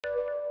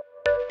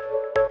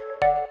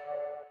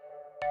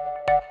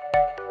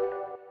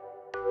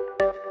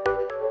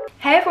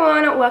Hey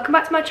everyone, welcome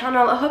back to my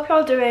channel. I hope you're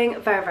all doing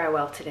very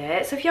well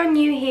today. So if you're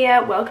new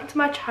here, welcome to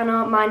my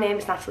channel. My name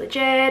is Natalie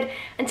Jade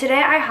and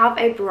today I have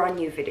a brand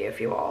new video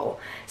for you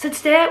all. So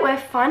today we're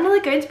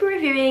finally going to be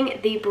reviewing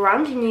the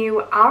brand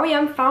new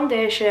REM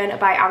foundation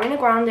by Ariana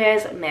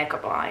Grande's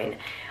makeup line.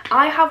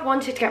 I have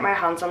wanted to get my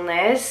hands on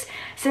this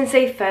since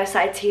they first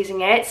started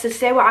teasing it, so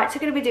today we're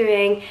actually going to be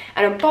doing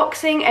an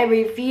unboxing, a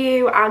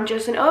review and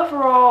just an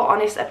overall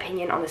honest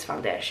opinion on this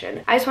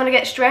foundation. I just want to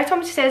get straight on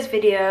with today's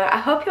video. I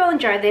hope you all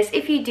enjoyed this.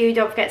 If you do,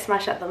 don't forget to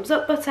smash that thumbs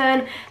up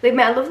button, leave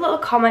me a lovely little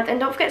comment and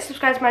don't forget to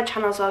subscribe to my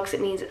channel as well because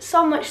it means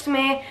so much to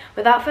me.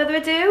 Without further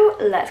ado,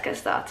 let's get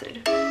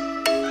started.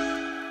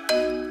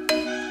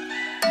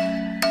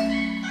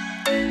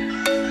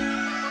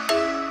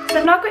 So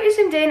I've now got you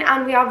zoomed in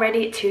and we are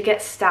ready to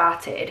get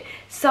started.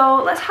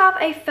 So let's have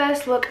a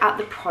first look at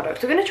the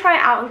product. We're going to try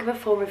it out and give a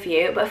full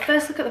review, but a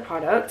first look at the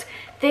product.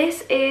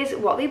 This is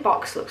what the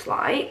box looks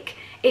like.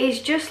 It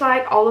is just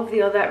like all of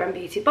the other Rem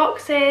Beauty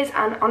boxes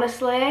and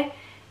honestly,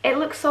 it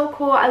looks so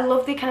cool. I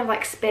love the kind of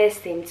like space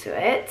theme to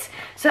it.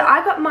 So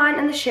I got mine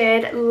in the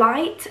shade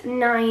Light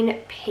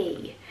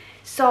 9P.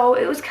 So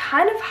it was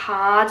kind of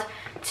hard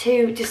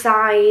to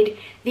decide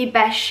the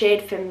best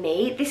shade for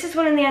me. This is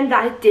one in the end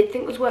that I did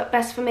think was work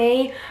best for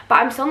me, but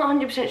I'm still not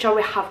 100% sure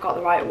we have got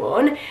the right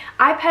one.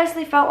 I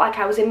personally felt like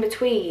I was in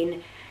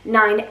between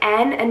 9N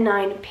and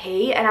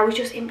 9P and I was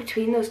just in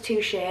between those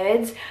two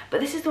shades, but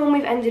this is the one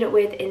we've ended up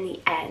with in the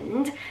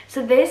end.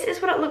 So this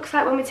is what it looks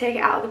like when we take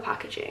it out of the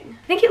packaging.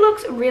 I think it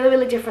looks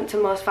really different to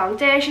most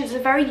foundations. It's a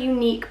very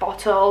unique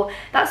bottle.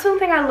 That's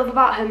something I love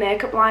about her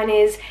makeup line,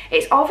 is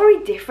it's all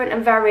very different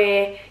and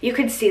very, you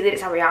could see that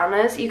it's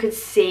Ariana's. You could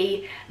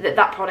see that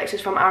that product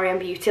is from Rem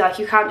Beauty. Like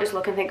you can't just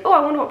look and think, oh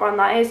I wonder what brand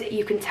that is.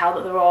 You can tell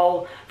that they're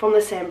all from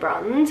the same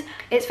brand.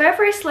 It's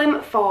very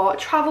slim for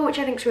travel, which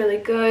I think is really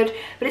good,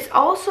 but it's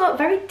also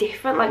very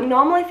different. Like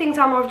normally things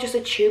are more of just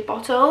a tube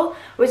bottle,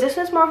 whereas this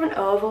one's more of an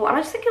oval and I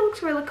just think it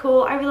looks really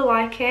cool. I really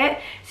like it.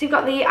 So you've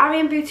got the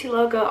Rem Beauty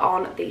logo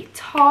on the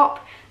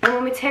top, and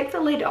when we take the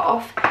lid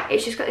off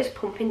it's just got this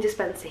pumping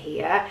dispenser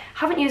here.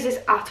 Haven't used this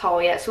at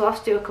all yet, so we'll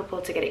have to do a couple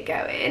to get it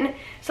going.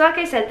 So like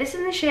I said, this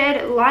is in the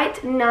shade Light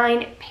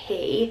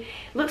 9P.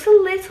 Looks a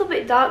little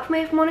bit dark for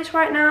me if I'm honest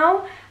right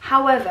now,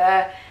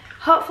 however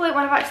hopefully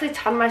when I've actually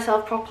tanned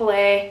myself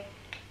properly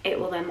it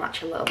will then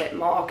match a little bit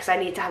more because I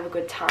need to have a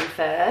good tan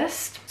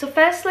first. So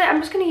firstly I'm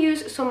just going to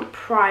use some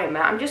primer.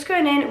 I'm just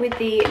going in with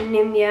the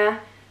Nimya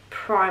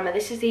primer.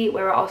 This is the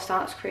Where It All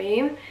Starts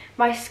cream.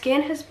 My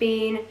skin has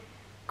been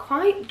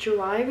quite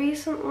dry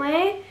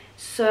recently,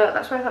 so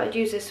that's why I thought I'd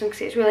use this one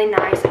because it's really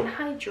nice and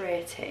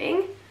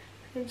hydrating.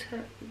 I'm going to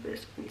rub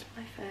this into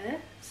my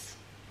face.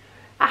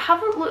 I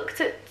haven't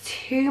looked at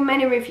too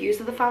many reviews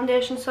of the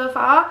foundation so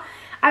far.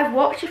 I've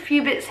watched a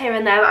few bits here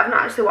and there, but I've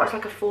not actually watched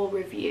like a full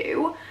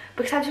review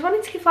because I just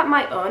wanted to give like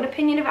my own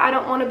opinion of it. I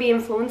don't want to be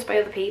influenced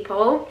by other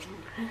people.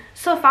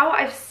 So far what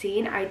I've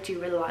seen, I do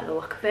really like the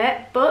look of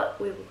it, but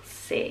we will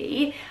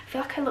see. I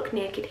feel like I look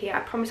naked here.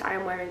 I promise I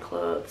am wearing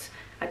clothes.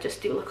 I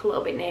just do look a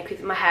little bit naked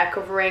with my hair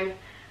covering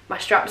my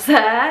straps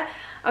there.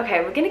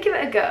 Okay, we're going to give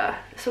it a go.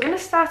 So we're going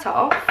to start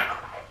off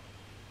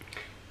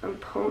and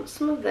pump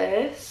some of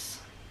this.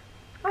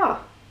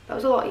 Oh, that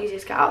was a lot easier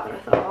to get out than I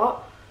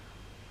thought.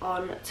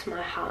 Onto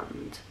my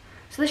hand.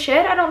 So the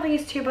shade I don't think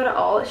is too bad at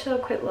all. Let's just have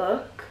a quick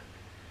look.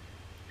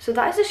 So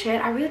that is the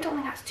shade. I really don't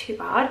think that's too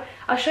bad.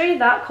 I'll show you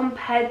that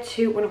compared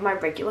to one of my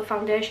regular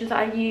foundations that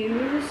I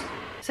use.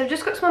 So I've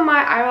just got some of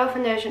my IRL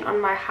foundation on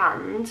my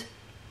hand.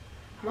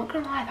 I'm not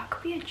gonna lie, that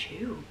could be a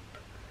dupe.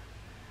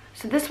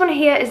 So this one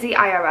here is the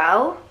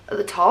IRL at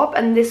the top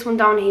and this one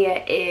down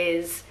here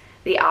is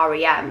the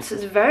REM. So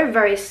it's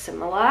very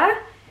similar.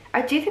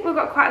 I do think we've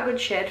got quite a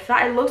good shade for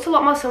that. It looks a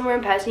lot more similar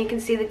in person. You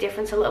can see the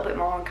difference a little bit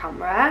more on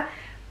camera.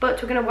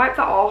 But we're going to wipe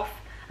that off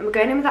and we're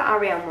going in with the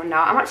REM one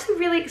now. I'm actually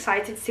really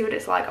excited to see what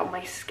it's like on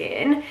my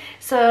skin.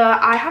 So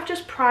I have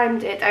just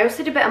primed it. I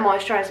also did a bit of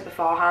moisturiser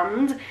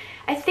beforehand.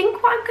 I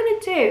think what I'm going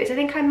to do is I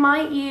think I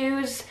might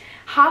use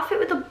half it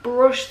with a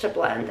brush to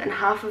blend and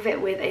half of it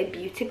with a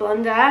beauty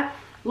blender.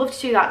 Love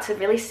to do that to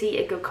really see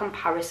a good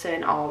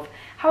comparison of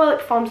how well it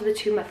performs with the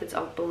two methods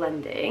of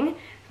blending.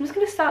 I'm just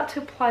going to start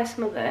to apply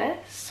some of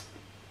this.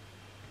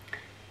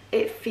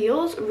 It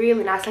feels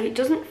really nice. Like it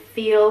doesn't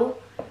feel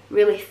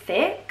really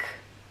thick,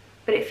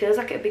 but it feels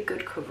like it'd be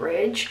good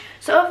coverage.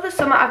 So over the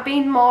summer I've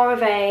been more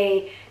of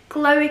a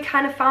glowy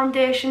kind of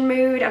foundation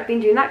mood. I've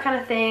been doing that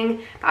kind of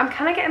thing, but I'm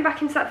kind of getting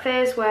back into that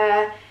phase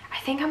where I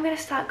think I'm going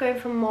to start going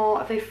for more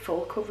of a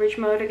full coverage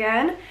mode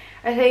again.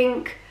 I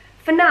think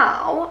for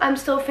now I'm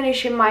still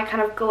finishing my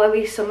kind of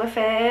glowy summer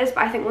phase,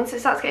 but I think once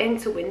it starts getting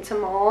into winter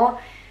more,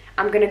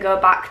 I'm going to go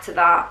back to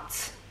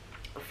that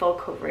full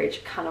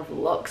coverage kind of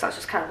looks. That's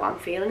just kind of what I'm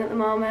feeling at the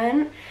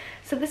moment.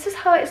 So this is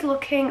how it's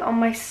looking on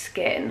my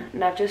skin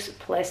and I've just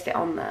placed it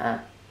on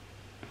there.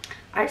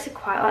 I actually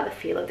quite like the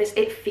feel of this.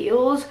 It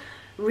feels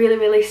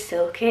really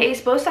silky. It's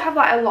supposed to have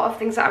like a lot of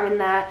things that are in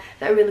there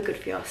that are really good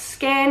for your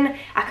skin.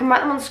 I can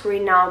write them on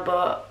screen now,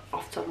 but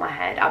off the top of my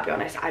head. I'll be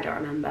honest, I don't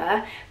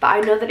remember. But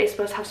I know that it's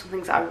supposed to have some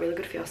things that are really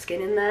good for your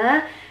skin in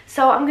there.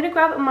 So I'm going to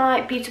grab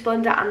my beauty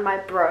blender and my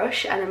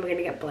brush, and then we're going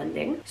to get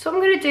blending. So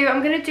what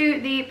I'm going to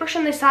do the brush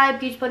on this side,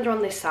 beauty blender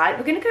on this side.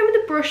 We're going to go with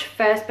the brush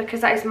first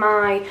because that is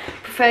my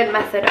preferred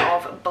method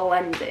of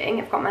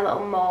blending. I've got my little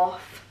Morph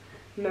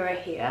mirror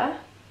here.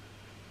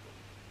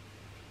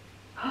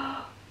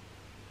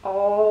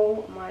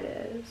 Oh my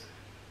days.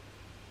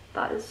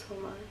 That is so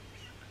nice.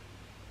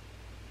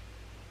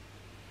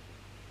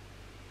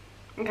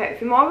 Okay,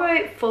 if you're more of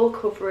a full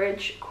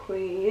coverage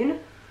queen,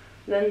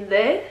 then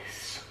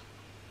this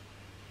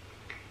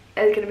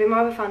is going to be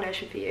more of a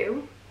foundation for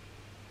you.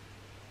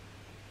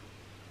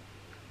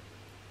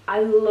 I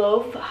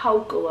love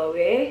how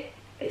glowy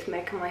it's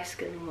making my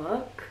skin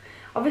look.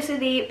 Obviously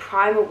the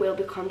primer will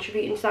be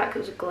contributing to that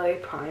because it's a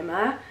glowy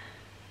primer,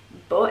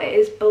 but it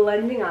is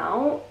blending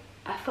out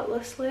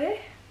effortlessly.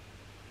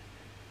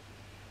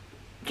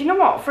 Do you know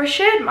what? For a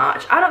shade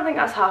match, I don't think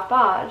that's half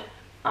bad.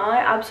 I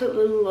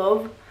absolutely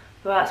love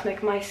the way that's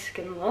making my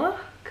skin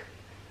look.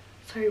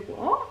 Sorry,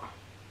 what?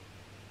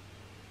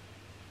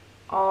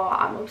 Oh,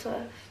 I'm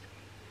obsessed.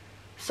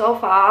 So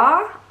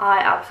far, I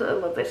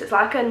absolutely love this. It's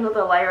like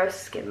another layer of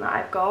skin that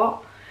I've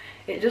got.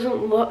 It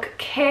doesn't look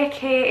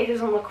cakey, it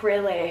doesn't look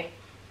really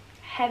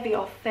heavy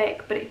or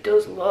thick, but it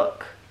does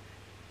look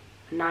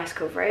nice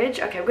coverage.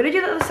 Okay, we're going to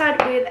do the other side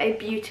with a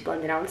beauty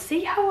blender now and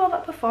see how well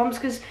that performs,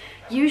 because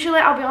usually,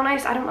 I'll be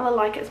honest, I don't really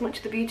like it as much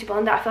as the beauty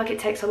blender. I feel like it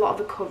takes a lot of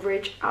the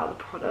coverage out of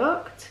the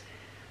product.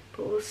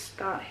 But we'll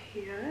start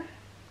here.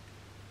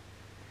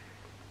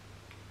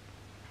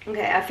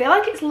 Okay, I feel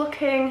like it's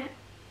looking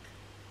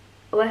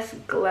less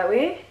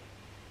glowy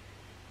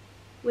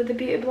with the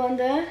beauty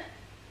blender.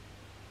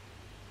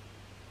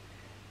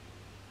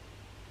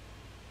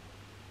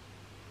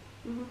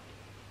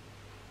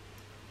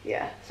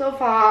 Yeah, so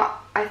far,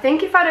 I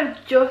think if I'd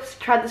have just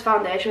tried this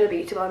foundation with a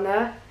beauty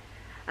blender,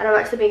 and I've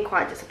actually been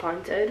quite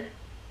disappointed.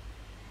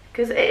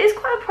 Because it is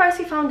quite a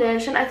pricey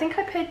foundation. I think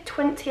I paid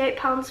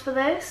 £28 for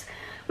this.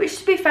 Which,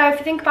 to be fair, if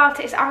you think about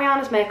it, it's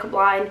Ariana's makeup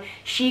line.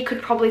 She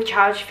could probably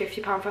charge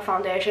 £50 for a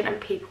foundation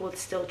and people would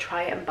still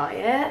try it and buy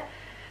it.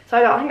 So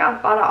I don't think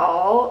that's bad at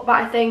all. But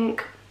I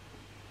think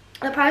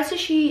the prices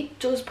she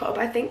does put up,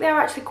 I think they're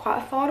actually quite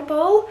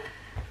affordable.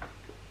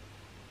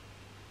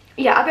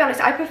 Yeah, I'll be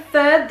honest, I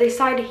prefer this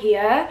side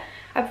here.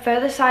 I prefer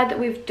the side that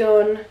we've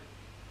done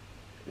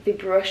the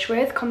brush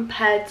with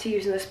compared to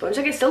using the sponge.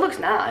 Like, it still looks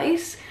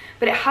nice,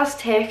 but it has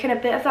taken a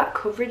bit of that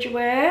coverage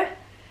away.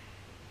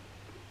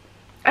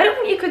 I don't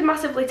think you could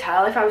massively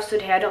tell if I was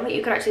stood here. I don't think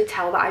you could actually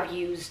tell that I've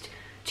used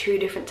two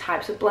different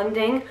types of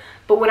blending.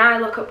 But when I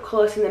look up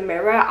close in the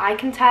mirror, I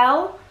can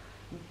tell.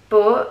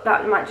 But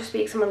that might just be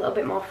because I'm a little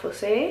bit more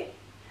fussy.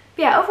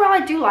 But yeah, overall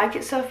I do like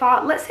it so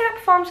far. Let's see how it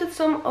performs with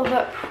some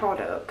other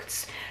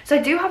products. So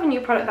I do have a new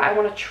product that I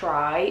want to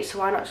try, so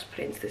why not just put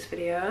it into this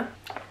video.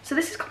 So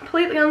this is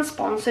completely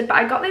unsponsored, but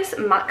I got this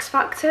Max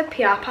Factor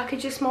PR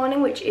package this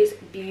morning, which is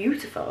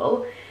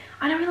beautiful.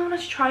 And I really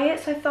wanted to try it,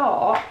 so I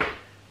thought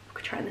I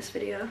could try it in this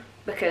video.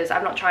 Because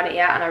I've not tried it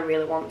yet and I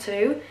really want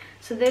to.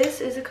 So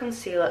this is a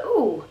concealer.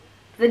 Ooh,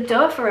 the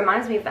doe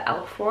reminds me of the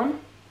e.l.f.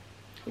 one,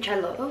 which I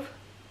love.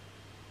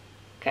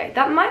 Okay,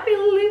 that might be a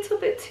little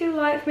bit too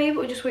light for me,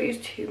 but we just won't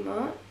use too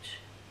much.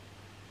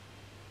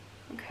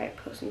 Okay,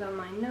 put some down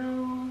my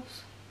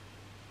nose.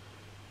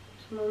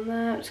 Some on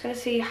there. I'm just going to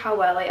see how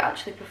well it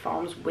actually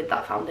performs with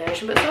that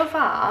foundation. But so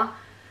far,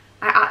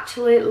 I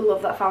actually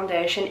love that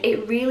foundation.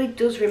 It really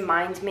does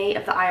remind me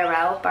of the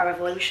IRL by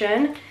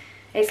Revolution.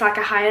 It's like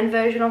a high-end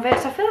version of it.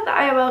 So I feel like the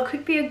IRL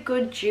could be a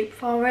good dupe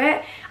for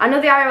it. I know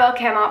the IRL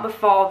came out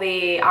before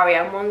the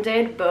REM one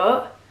did,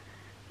 but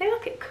I feel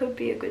like it could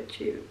be a good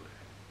dupe.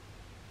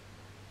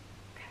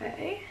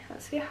 Okay,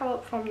 let's see how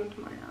it forms under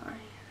my eyes.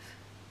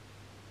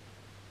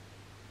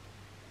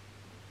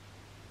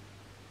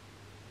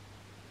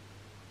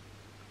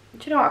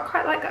 Do you know what? I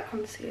quite like that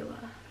concealer.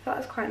 I thought it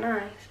was quite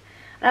nice.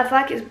 And I feel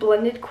like it's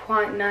blended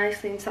quite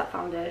nicely into that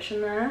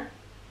foundation there.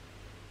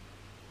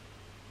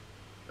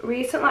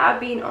 Recently I've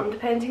been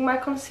underpainting my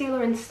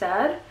concealer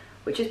instead,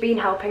 which has been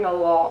helping a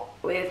lot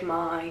with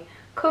my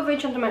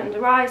coverage under my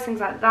under eyes,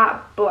 things like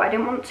that. But I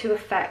didn't want to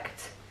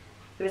affect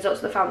the results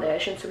of the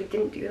foundation, so we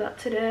didn't do that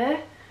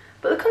today.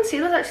 But the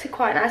concealer is actually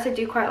quite nice. I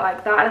do quite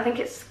like that, and I think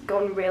it's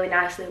gone really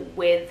nicely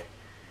with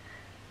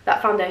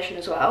that foundation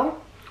as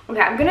well. Okay,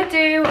 I'm going to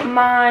do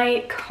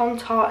my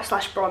contour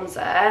slash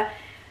bronzer,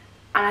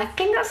 and I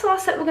think that's the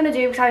last step we're going to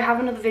do because I have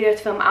another video to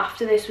film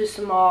after this with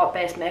some more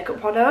base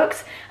makeup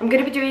products. I'm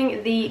going to be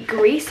doing the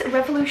Grease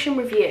Revolution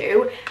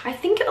review. I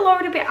think it'll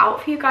already be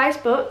out for you guys,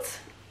 but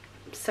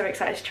I'm so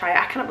excited to try it.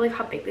 I cannot believe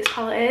how big this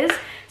palette is.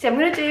 So I'm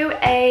going to do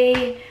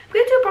a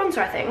bronzer,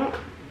 I think.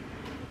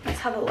 Let's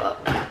have a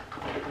look.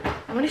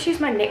 I'm going to choose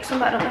my NYX one,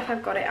 but I don't know if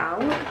I've got it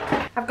out.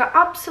 I've got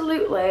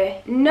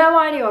absolutely no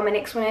idea what my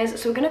NYX one is,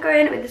 so we're going to go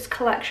in with this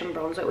collection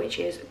bronzer, which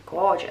is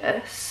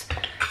gorgeous.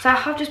 So I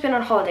have just been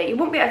on holiday. You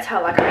won't be able to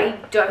tell, like, I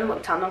don't even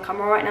look tan on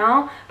camera right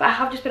now, but I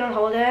have just been on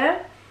holiday.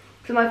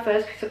 This is my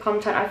first piece of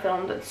content I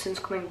filmed since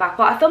coming back.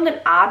 Well, I filmed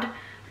an ad,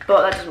 but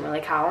but that doesn't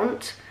really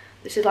count.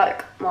 This is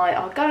like my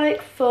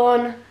organic,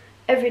 fun,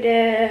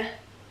 everyday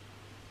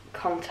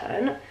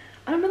content,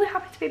 and I'm really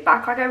happy to be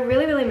back. Like, I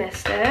really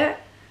missed it.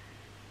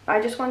 I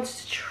just wanted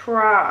to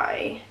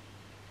try.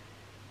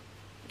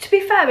 To be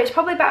fair, it's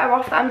probably better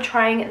off that I'm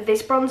trying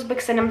this bronzer,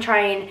 because then I'm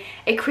trying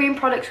a cream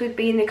product with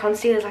being the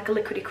concealer is like a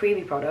liquidy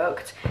creamy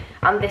product,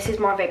 and this is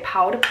more of a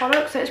powder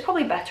product, so it's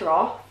probably better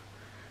off.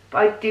 But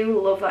I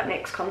do love that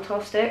NYX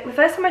contour stick. The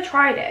first time I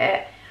tried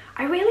it,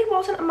 I really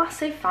wasn't a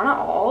massive fan at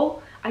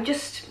all. I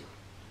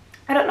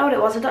don't know what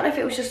it was. I don't know if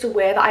it was just the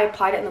way that I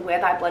applied it and the way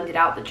that I blended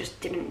out that just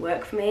didn't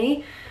work for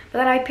me. But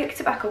then I picked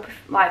it back up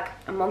like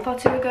a month or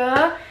two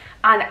ago,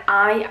 and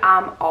I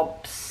am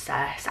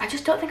obsessed. I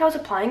just don't think I was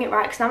applying it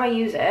right, because now I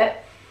use it,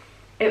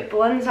 it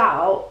blends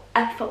out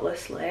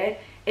effortlessly.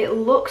 It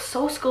looks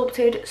so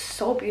sculpted,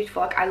 so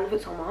beautiful. Like, I love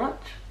it so much.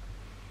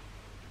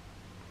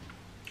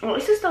 Well,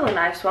 this is still a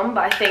nice one,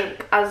 but I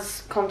think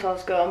as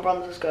contours go and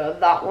bronzers go,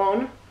 that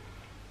one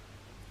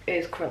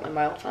is currently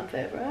my all-time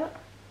favourite.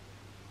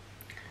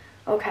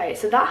 Okay,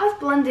 so that has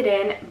blended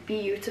in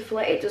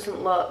beautifully. It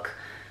doesn't look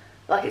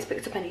like it's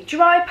picked up any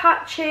dry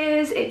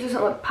patches. It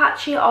doesn't look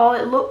patchy at all.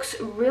 It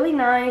looks really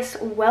nice,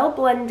 well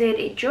blended.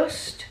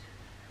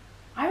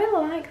 I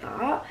really like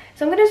that.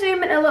 So I'm going to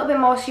zoom in a little bit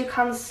more so you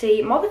can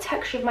see more the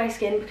texture of my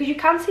skin, because you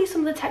can see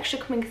some of the texture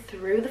coming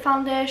through the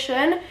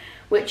foundation,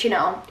 which, you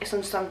know, it's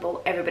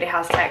understandable. Everybody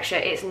has texture.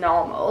 It's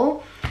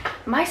normal.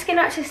 My skin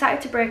actually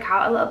started to break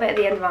out a little bit at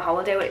the end of my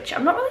holiday, which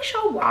I'm not really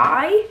sure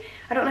why.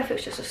 I don't know if it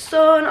was just the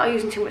sun or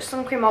using too much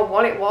sun cream or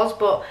what it was,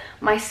 but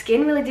my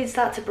skin really did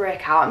start to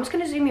break out. I'm just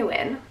going to zoom you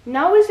in.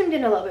 Now we're zoomed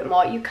in a little bit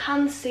more, you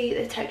can see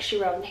the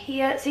texture around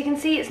here. So you can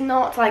see it's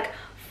not like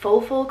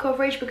full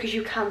coverage, because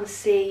you can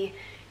see,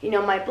 you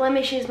know, my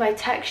blemishes, my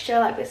texture,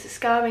 like bits of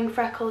scarring,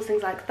 freckles,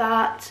 things like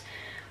that.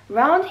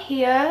 Around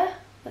here,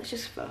 let's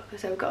just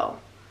focus, there we go.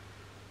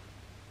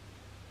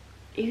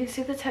 You can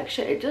see the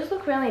texture, it does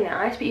look really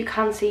nice, but you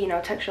can see, you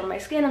know, texture on my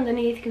skin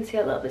underneath. You can see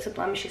a little bit of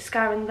blemishes,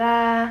 scarring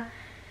there.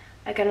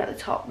 Again at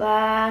the top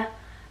there.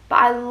 But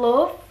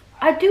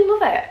I do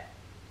love it.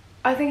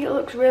 I think it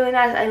looks really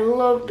nice. I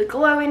love the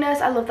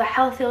glowiness. I love the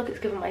healthy look it's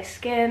given my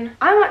skin.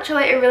 I'm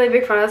actually a really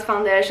big fan of this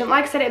foundation.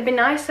 Like I said, it'd be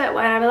nicer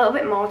when I'm a little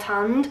bit more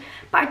tanned,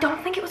 but I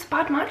don't think it was a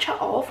bad match at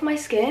all for my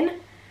skin.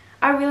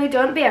 I really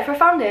don't. But yeah, for a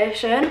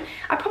foundation,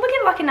 I'd probably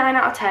give it like a 9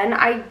 out of 10.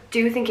 I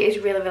do think it is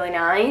really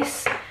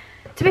nice.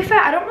 To be fair,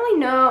 I don't really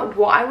know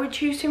what I would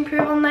choose to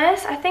improve on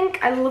this. I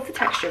think I love the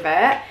texture of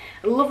it.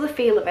 I love the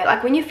feel of it.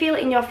 Like, when you feel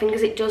it in your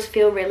fingers, it does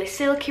feel really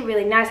silky,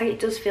 really nice. Like, it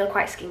does feel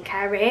quite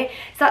skincare-y.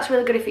 So that's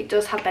really good if it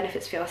does have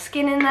benefits for your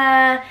skin in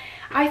there.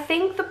 I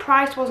think the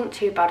price wasn't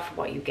too bad for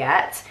what you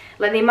get.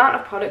 Like, the amount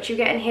of products you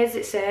get in here, does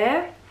it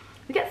say?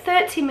 We get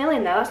 30 ml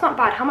in there. That's not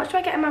bad. How much do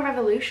I get in my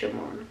Revolution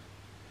one?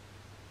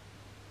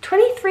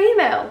 23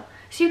 ml.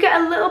 So you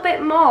get a little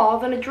bit more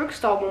than a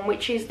drugstore one,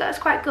 that's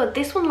quite good.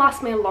 This one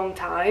lasts me a long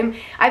time.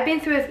 I've been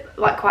through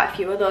like quite a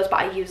few of those, but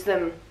I use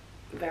them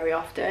very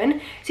often.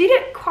 So you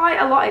get quite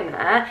a lot in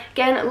there.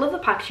 Again, I love the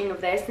packaging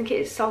of this. I think it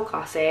is so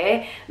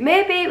classy.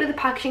 Maybe with the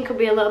packaging could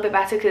be a little bit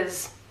better,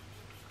 because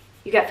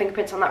you get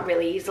fingerprints on that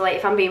really easily,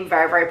 if I'm being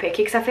very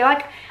picky, because I feel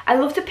like I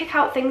love to pick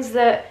out things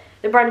that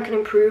the brand can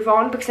improve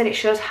on, because then it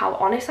shows how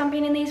honest I'm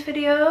being in these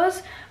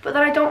videos. But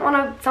then I don't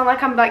want to sound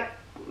like I'm like,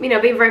 you know,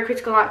 being very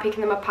critical, like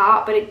picking them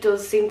apart, but it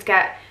does seem to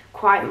get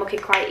quite mucky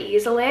quite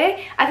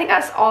easily. I think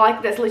that's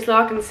literally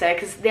all I can say,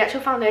 because the actual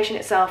foundation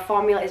itself,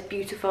 formula is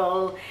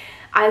beautiful.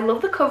 I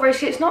love the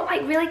coverage. It's not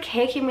like really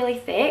cakey and really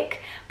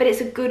thick, but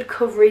it's a good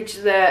coverage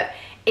that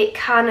it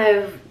kind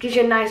of gives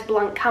you a nice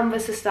blank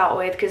canvas to start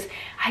with, because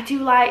I do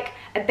like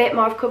a bit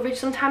more of coverage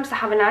sometimes, to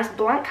have a nice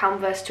blank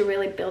canvas to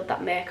really build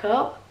that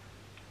makeup.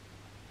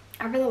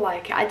 I really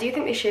like it. I do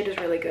think this shade is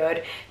really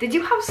good. They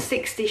do have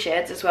 60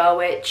 shades as well,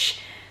 which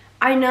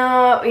I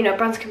know, you know,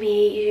 brands can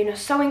be, you know,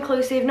 so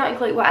inclusive, not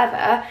include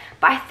whatever,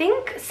 but I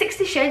think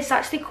 60 shades is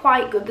actually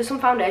quite good. There's some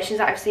foundations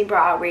that I've seen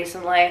brought out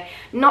recently,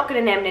 not going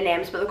to name any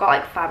names, but they've got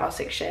like 5 or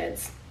 6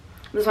 shades.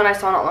 There's one I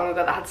saw not long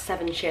ago that had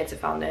 7 shades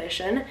of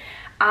foundation,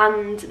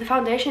 and the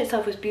foundation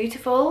itself was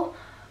beautiful,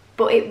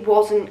 but it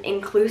wasn't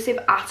inclusive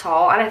at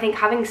all. And I think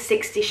having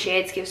 60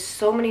 shades gives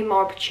so many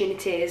more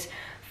opportunities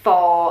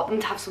for them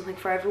to have something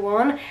for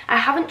everyone. I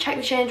haven't checked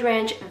the shade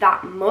range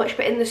that much,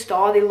 but in the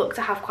store they look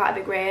to have quite a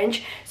big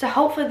range, so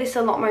hopefully this is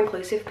a lot more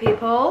inclusive for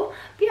people.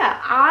 But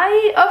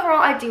yeah, overall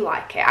I do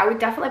like it. I would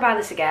definitely buy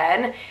this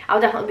again.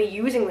 I'll definitely be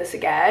using this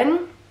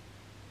again.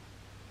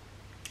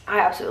 I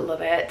absolutely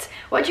love it.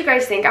 What do you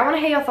guys think? I want to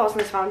hear your thoughts on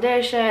this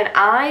foundation.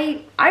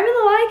 I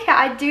really like it.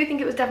 I do think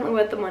it was definitely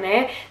worth the money.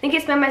 I think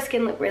it's made my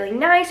skin look really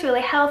nice,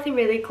 really healthy,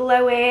 really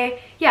glowy.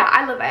 Yeah,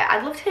 I love it.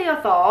 I'd love to hear your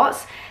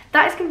thoughts.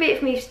 That is going to be it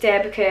for me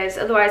today, because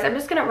otherwise I'm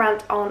just going to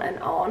rant on and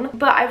on.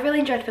 But I've really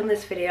enjoyed filming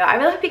this video. I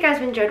really hope you guys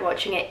have enjoyed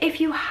watching it. If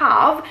you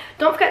have,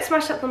 don't forget to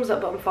smash that thumbs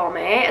up button for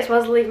me, as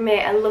well as leaving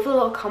me a lovely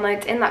little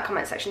comment in that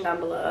comment section down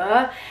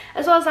below.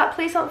 As well as that,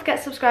 please don't forget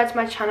to subscribe to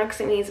my channel,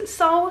 because it means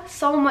so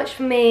much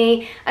for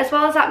me. As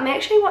well as that,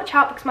 make sure you watch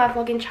out, because my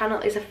vlogging channel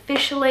is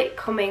officially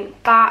coming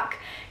back.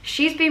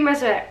 She's been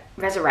resurrected.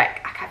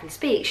 I can't even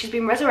speak. She's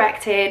been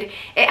resurrected.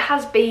 It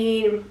has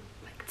been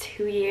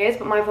 2 years,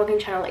 but my vlogging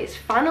channel is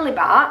finally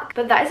back.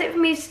 But that is it for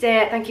me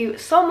today. Thank you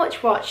so much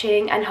for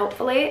watching, and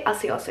hopefully I'll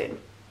see you all soon.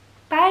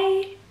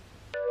 Bye.